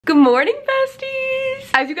Good morning, besties!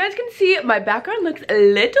 As you guys can see, my background looks a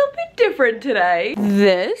little bit different today.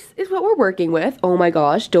 This is what we're working with. Oh my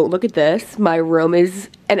gosh, don't look at this. My room is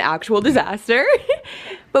an actual disaster.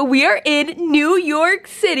 But we are in New York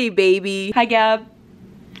City, baby. Hi, Gab.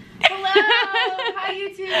 Hello, hi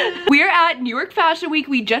YouTube. We are at New York Fashion Week.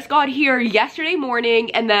 We just got here yesterday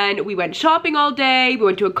morning and then we went shopping all day. We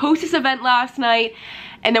went to a Kosas event last night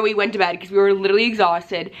and then we went to bed because we were literally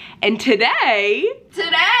exhausted. And today,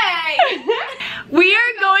 we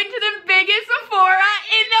are going to the biggest Sephora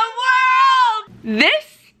in the world.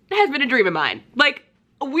 This has been a dream of mine. Like,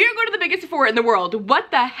 we're going to the biggest Sephora in the world.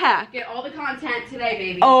 What the heck? Get all the content today,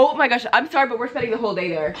 baby. Oh my gosh, I'm sorry, but we're spending the whole day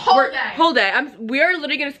there. Whole day. We are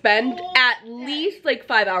literally gonna spend at least like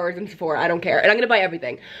 5 hours in Sephora. I don't care. And I'm gonna buy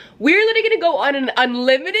everything. We're literally gonna go on an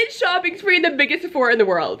unlimited shopping spree in the biggest Sephora in the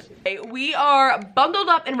world. Okay, we are bundled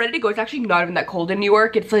up and ready to go. It's actually not even that cold in New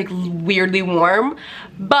York. It's like weirdly warm.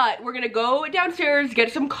 But we're gonna go downstairs,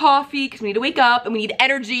 get some coffee, because we need to wake up and we need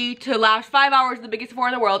energy to last 5 hours in the biggest Sephora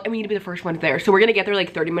in the world. And we need to be the first ones there. So we're gonna get there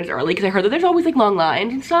like 30 minutes early because I heard that there's always like long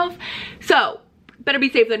lines and stuff. So better be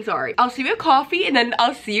safe than sorry. I'll see you at coffee and then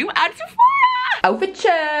I'll see you at Sephora. Outfit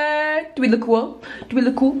check. Do we look cool? Do we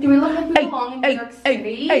look cool? Do we look like we belong in New York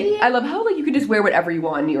City? Hey, I love how like you can just wear whatever you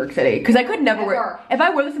want in New York City. Because I could never wear. If I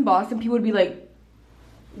wore this in Boston, people would be like,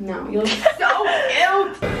 no, you look so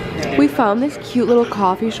cute. We found this cute little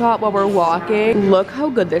coffee shop while we're walking. Look how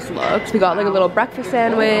good this looks. We got like a little breakfast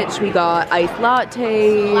sandwich. We got iced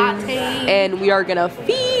lattes. And we are gonna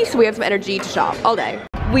feast. So we have some energy to shop all day.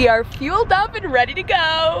 We are fueled up and ready to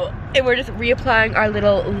go. And we're just reapplying our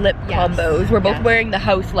little lip combos. We're both wearing the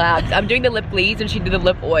House Labs. I'm doing the lip glaze and she did the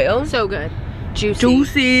lip oil. So good. Juicy. So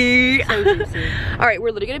juicy. All right,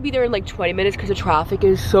 we're literally gonna be there in like 20 minutes because the traffic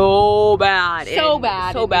is so bad. So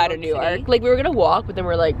bad in New York. Like we were gonna walk, but then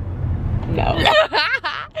we're like, no.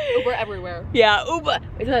 Uber everywhere. Yeah, Uber.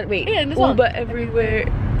 Wait, yeah, Uber everywhere.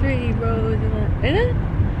 3 rows in a, is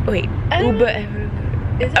it? Wait, Uber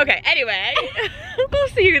everywhere. Okay, anyway, we'll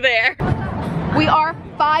see you there. We are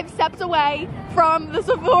 5 steps away from the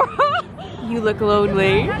Sephora. You look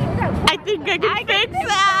lonely. I think I can fix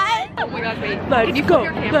that. Oh my god, wait. Let's go.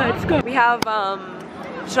 Let's go. We have,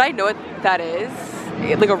 should I know what that is?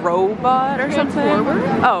 Like a robot or something?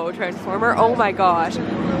 Transformer? Oh, Transformer. Oh my gosh.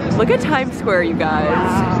 Look at Times Square, you guys.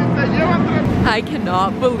 Wow. I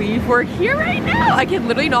cannot believe we're here right now. I can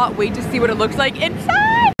literally not wait to see what it looks like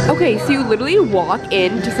inside. Okay, so you literally walk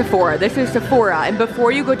into Sephora. This is Sephora, and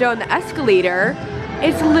before you go down the escalator,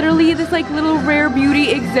 it's literally this like little rare beauty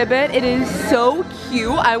exhibit. It is so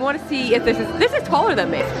cute. I want to see if this is taller than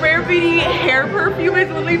me. Rare beauty hair perfume is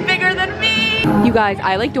literally bigger than me. You guys,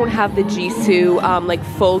 I like don't have the Jisoo like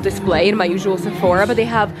full display in my usual Sephora, but they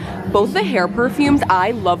have both the hair perfumes.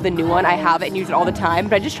 I love the new one. I have it and use it all the time,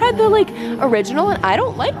 but I just tried the like original and I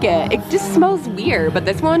don't like it. It just smells weird, but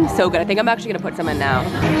this one's so good. I think I'm actually gonna put some in now.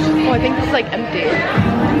 Oh, I think this is like empty.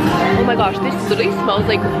 Oh my gosh, this literally smells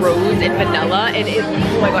like rose and vanilla and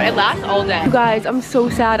oh my god, it lasts all day. You guys, I'm so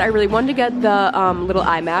sad. I really wanted to get the little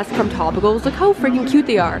eye mask from Topicals. Look how freaking cute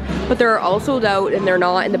they are. But they're all sold out and they're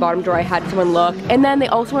not in the bottom drawer. I had someone look. And then they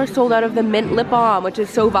also are sold out of the mint lip balm, which is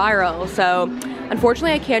so viral. So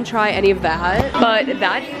unfortunately I can't try any of that. But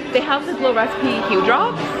they have the Glow Recipe Hue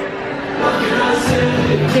Drops.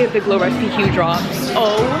 They have the Glow Recipe Hue Drops.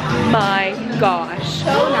 Oh my gosh.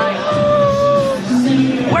 So nice.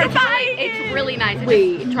 We're buying it. It's really nice.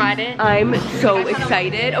 Wait, tried it. I'm so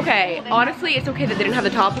excited. Okay, honestly, it's okay that they didn't have the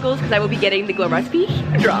topicals because I will be getting the Glow Recipe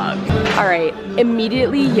Hue Drops. All right,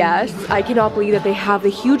 immediately, yes. I cannot believe that they have the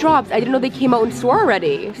Hue Drops. I didn't know they came out in store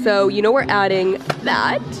already. So, you know we're adding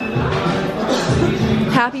that.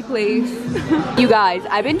 Happy place. You guys,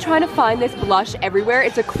 I've been trying to find this blush everywhere.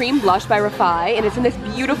 It's a cream blush by Refi and it's in this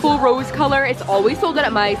beautiful rose color. It's always sold out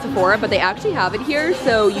at my Sephora, but they actually have it here,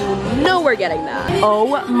 so you know we're getting that.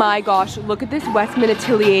 Oh my gosh, look at this Westman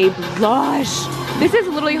Atelier blush. This is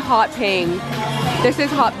literally hot pink. This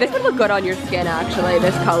is hot. This would look good on your skin actually,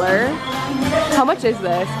 this color. How much is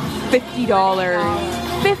this? $50.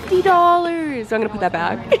 $50. So I'm gonna put that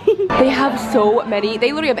back. They have so many.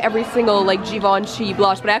 They literally have every single like Givenchy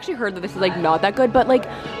blush, but I actually heard that this is like not that good, but like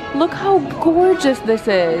look how gorgeous this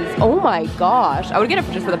is. Oh my gosh. I would get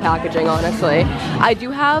it just for the packaging, honestly. I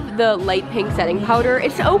do have the light pink setting powder.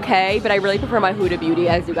 It's okay, but I really prefer my Huda Beauty,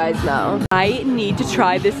 as you guys know. I need to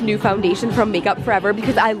try this new foundation from Makeup Forever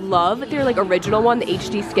because I love their like original one, the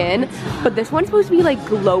HD Skin, but this one's supposed to be like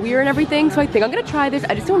glowier and everything, so I think I'm gonna try this.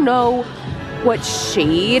 I just don't know what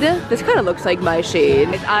shade. This kind of looks like my shade.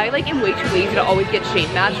 I like am way too lazy to always get shade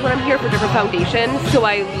matched when I'm here for different foundations, so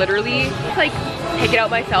I literally like pick it out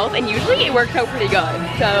myself, and usually it works out pretty good.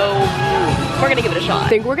 So we're gonna give it a shot. I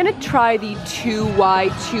think we're gonna try the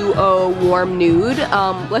 2Y20 Warm Nude.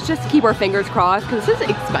 Let's just keep our fingers crossed because this is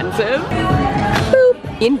expensive.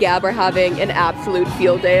 Boop. Me and Gab are having an absolute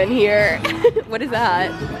field day in here. What is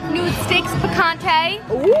that? Nude steaks picante.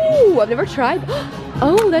 Ooh, I've never tried.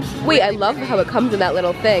 Oh, that's, wait, I love how it comes in that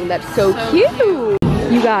little thing. That's so cute.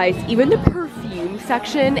 You guys, even the perfume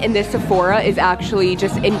section in this Sephora is actually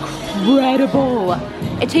just incredible.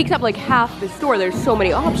 It takes up like half the store. There's so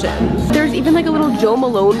many options. There's even like a little Jo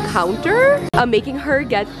Malone counter. I'm making her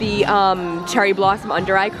get the Cherry Blossom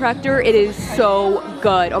Under Eye Corrector. It is so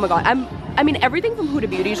good. Oh my God. I mean, everything from Huda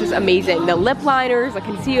Beauty is just amazing. The lip liners, the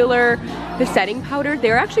concealer, the setting powder,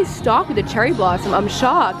 they're actually stocked with the Cherry Blossom. I'm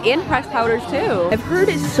shocked. And pressed powders too. I've heard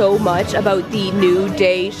so much about the New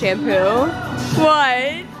Day shampoo.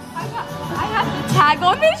 What? I have the tag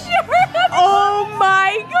on this shirt. Oh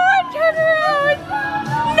my God, turn around.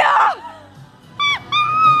 No!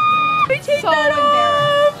 Take So that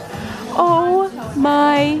off. Oh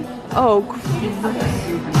my, oh.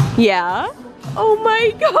 Yeah? Oh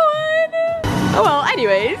my God. Oh well,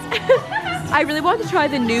 anyways. I really want to try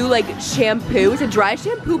the new like shampoo. It's a dry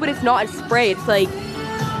shampoo, but it's not a spray. It's like,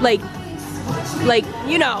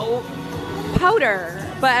 you know, powder.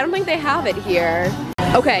 But I don't think they have it here.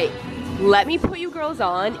 Okay, let me put you girls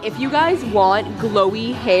on. If you guys want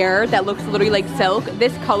glowy hair that looks literally like silk,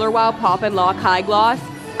 this Color Wow Pop and Lock High Gloss,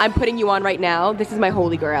 I'm putting you on right now. This is my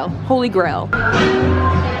holy grail. Holy grail.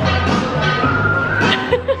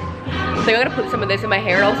 So I'm gonna put some of this in my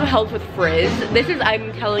hair. It also helps with frizz. This is,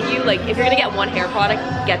 I'm telling you, like, if you're gonna get one hair product,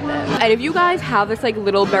 get this. And if you guys have this like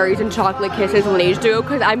little berries and chocolate kisses Laneige duo,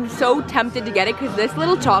 because I'm so tempted to get it because this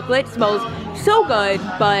little chocolate smells so good,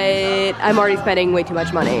 but I'm already spending way too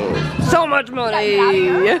much money. So much money!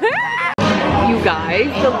 You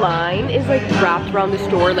guys, the line is like wrapped around the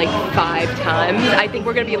store like 5 times. I think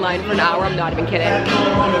we're gonna be in line for an hour. I'm not even kidding.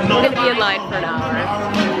 We're gonna be in line for an hour.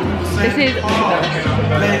 This is,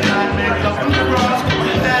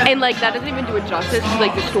 and like that doesn't even do it justice because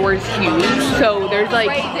like the store is huge. So there's like,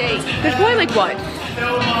 there's probably like what,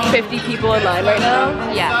 50 people in line right now?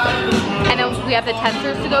 Yeah. And then we have the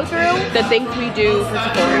testers to go through. The things we do for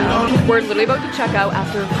Sephora. We're literally about to check out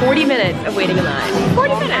after 40 minutes of waiting in line.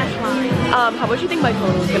 40 minutes. How much do you think my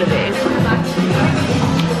total is gonna be?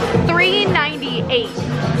 $3.98.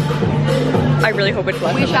 I really hope it's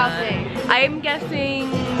less. We than shall that. see. I'm guessing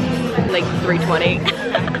like $3.20.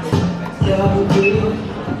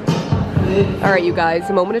 All right, you guys,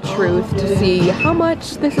 a moment of truth to see how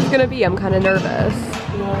much this is gonna be. I'm kind of nervous.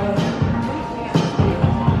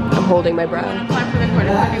 I'm holding my breath.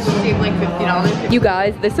 You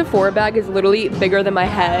guys, this Sephora bag is literally bigger than my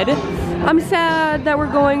head. I'm sad that we're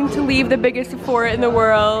going to leave the biggest Sephora in the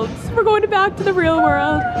world. We're going back to the real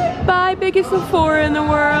world. Bye, biggest Sephora in the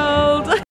world.